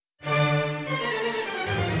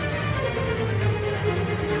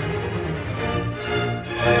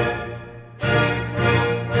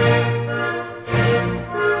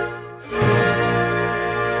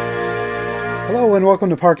Hello and welcome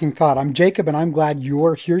to Parking Thought. I'm Jacob and I'm glad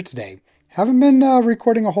you're here today. Haven't been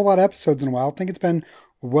recording a whole lot of episodes in a while. I think it's been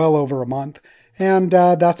well over a month. And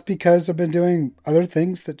that's because I've been doing other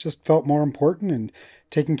things that just felt more important and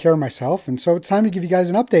taking care of myself. And so it's time to give you guys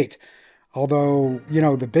an update. Although,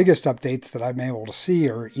 the biggest updates that I've been able to see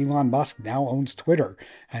are Elon Musk now owns Twitter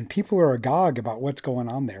and people are agog about what's going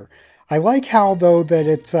on there. I like how, though, that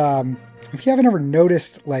it's, if you haven't ever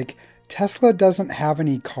noticed, Tesla doesn't have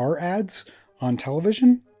any car ads on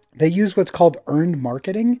television. They use what's called earned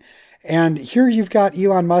marketing. And here you've got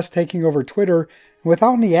Elon Musk taking over Twitter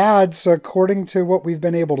without any ads. According to what we've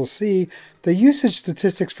been able to see, the usage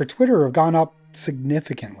statistics for Twitter have gone up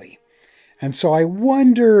significantly. And so I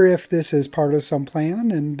wonder if this is part of some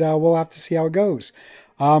plan, and we'll have to see how it goes.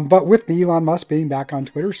 But with me, Elon Musk being back on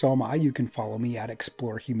Twitter, so am I. You can follow me at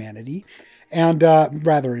Explore Humanity. And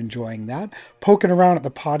rather enjoying that. Poking around at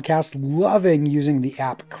the podcast, loving using the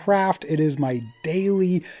app Craft. It is my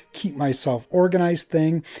daily keep myself organized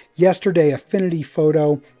thing. Yesterday, Affinity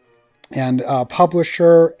Photo and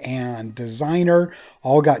Publisher and Designer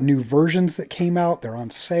all got new versions that came out. They're on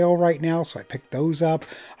sale right now, so I picked those up.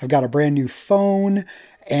 I've got a brand new phone.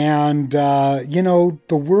 And, the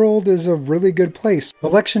world is a really good place.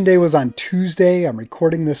 Election day was on Tuesday. I'm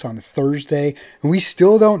recording this on Thursday, and we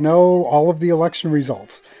still don't know all of the election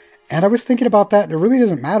results. And I was thinking about that, and it really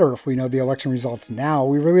doesn't matter if we know the election results now.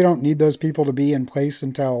 We really don't need those people to be in place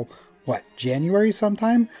until, January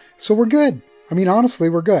sometime? So we're good. I mean, honestly,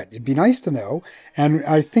 we're good. It'd be nice to know. And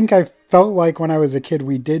I think I felt like when I was a kid,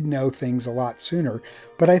 we did know things a lot sooner.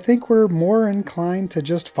 But I think we're more inclined to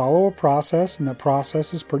just follow a process, and the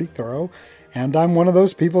process is pretty thorough. And I'm one of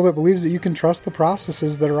those people that believes that you can trust the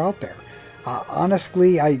processes that are out there.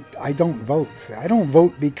 Honestly, I don't vote. I don't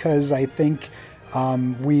vote because I think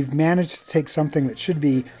we've managed to take something that should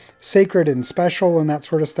be sacred and special and that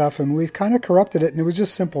sort of stuff, and we've kind of corrupted it, and it was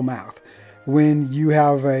just simple math. When you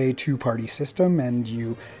have a two-party system and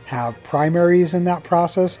you have primaries in that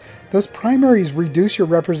process, those primaries reduce your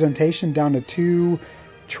representation down to two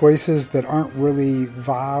choices that aren't really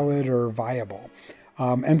valid or viable.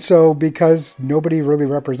 And so because nobody really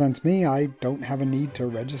represents me, I don't have a need to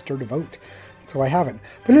register to vote. So I haven't.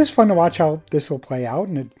 But it is fun to watch how this will play out.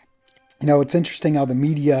 And it's interesting how the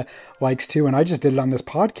media likes to, and I just did it on this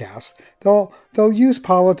podcast, they'll use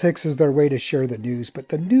politics as their way to share the news, but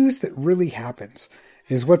the news that really happens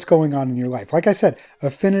is what's going on in your life. Like I said,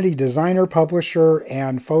 Affinity, Designer, Publisher,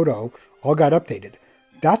 and Photo all got updated.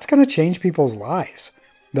 That's going to change people's lives.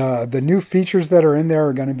 The new features that are in there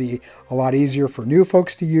are going to be a lot easier for new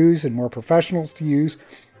folks to use and more professionals to use,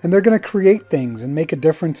 and they're going to create things and make a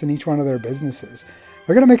difference in each one of their businesses.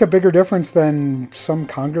 They're going to make a bigger difference than some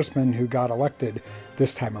congressman who got elected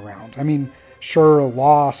this time around. I mean, sure,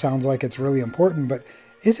 law sounds like it's really important, but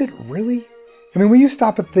is it really? I mean, when you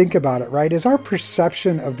stop and think about it, right, is our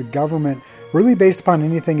perception of the government really based upon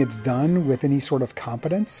anything it's done with any sort of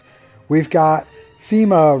competence? We've got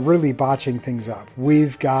FEMA really botching things up.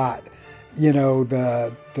 We've got,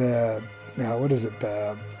 the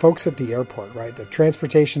folks at the airport, right? The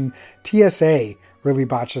transportation TSA really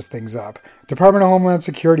botches things up. Department of Homeland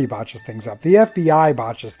Security botches things up. The FBI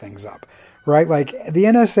botches things up, right? Like the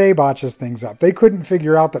NSA botches things up. They couldn't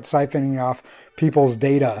figure out that siphoning off people's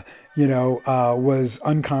data, was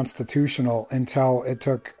unconstitutional until it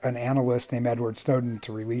took an analyst named Edward Snowden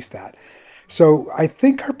to release that. So I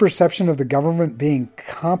think our perception of the government being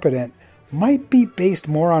competent might be based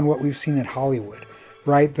more on what we've seen in Hollywood,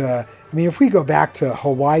 right? If we go back to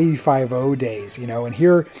Hawaii Five-0 days, and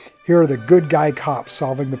here are the good guy cops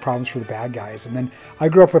solving the problems for the bad guys. And then I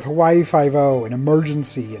grew up with Hawaii Five-0 and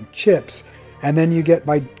Emergency and Chips. And then you get,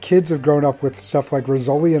 my kids have grown up with stuff like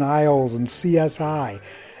Rizzoli and Isles and CSI.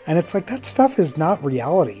 And it's like, that stuff is not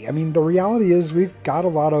reality. I mean, the reality is we've got a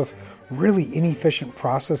lot of really inefficient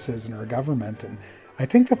processes in our government. And I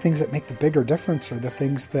think the things that make the bigger difference are the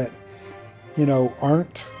things that,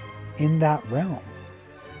 aren't in that realm.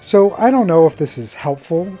 So I don't know if this is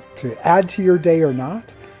helpful to add to your day or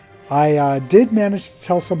not. I did manage to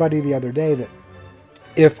tell somebody the other day that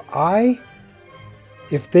if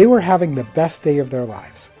they were having the best day of their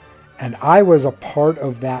lives and I was a part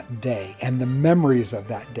of that day and the memories of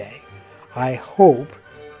that day, I hope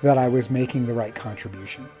that I was making the right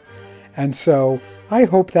contribution. And so I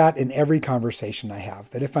hope that in every conversation I have,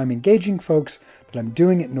 that if I'm engaging folks, that I'm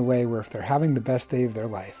doing it in a way where if they're having the best day of their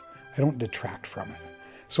life, I don't detract from it.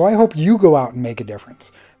 So I hope you go out and make a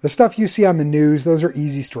difference. The stuff you see on the news, those are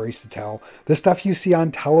easy stories to tell. The stuff you see on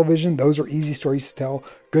television, those are easy stories to tell.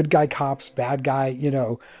 Good guy cops, bad guy,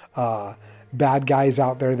 bad guys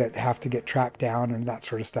out there that have to get tracked down and that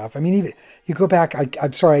sort of stuff. I mean, even you go back,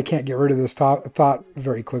 I'm sorry, I can't get rid of this thought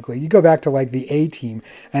very quickly. You go back to like the A-Team,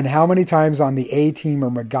 and how many times on the A-Team or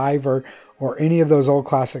MacGyver or any of those old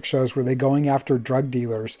classic shows were they going after drug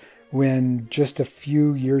dealers when just a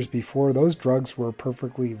few years before those drugs were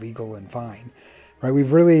perfectly legal and fine, right?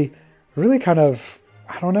 We've really kind of,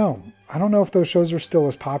 I don't know if those shows are still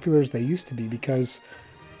as popular as they used to be, because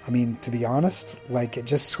I mean, to be honest, like it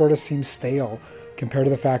just sort of seems stale compared to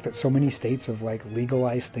the fact that so many states have like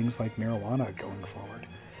legalized things like marijuana going forward.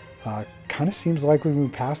 Kind of seems like we've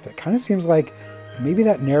moved past it. Kind of seems like maybe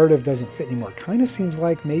that narrative doesn't fit anymore. Kind of seems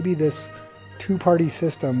like maybe this two-party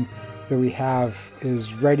system that we have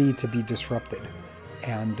is ready to be disrupted.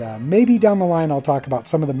 And maybe down the line I'll talk about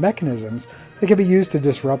some of the mechanisms that can be used to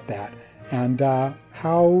disrupt that and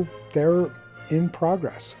how they're in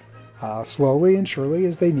progress. Slowly and surely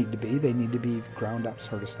as they need to be. They need to be ground up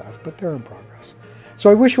sort of stuff, but they're in progress. So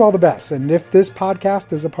I wish you all the best. And if this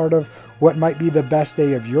podcast is a part of what might be the best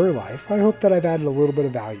day of your life, I hope that I've added a little bit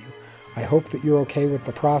of value. I hope that you're okay with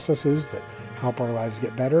the processes that help our lives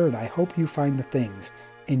get better. And I hope you find the things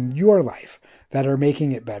in your life that are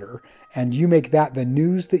making it better. And you make that the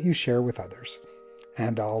news that you share with others.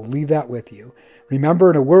 And I'll leave that with you. Remember,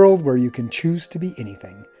 in a world where you can choose to be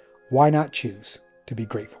anything, why not choose to be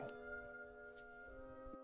grateful?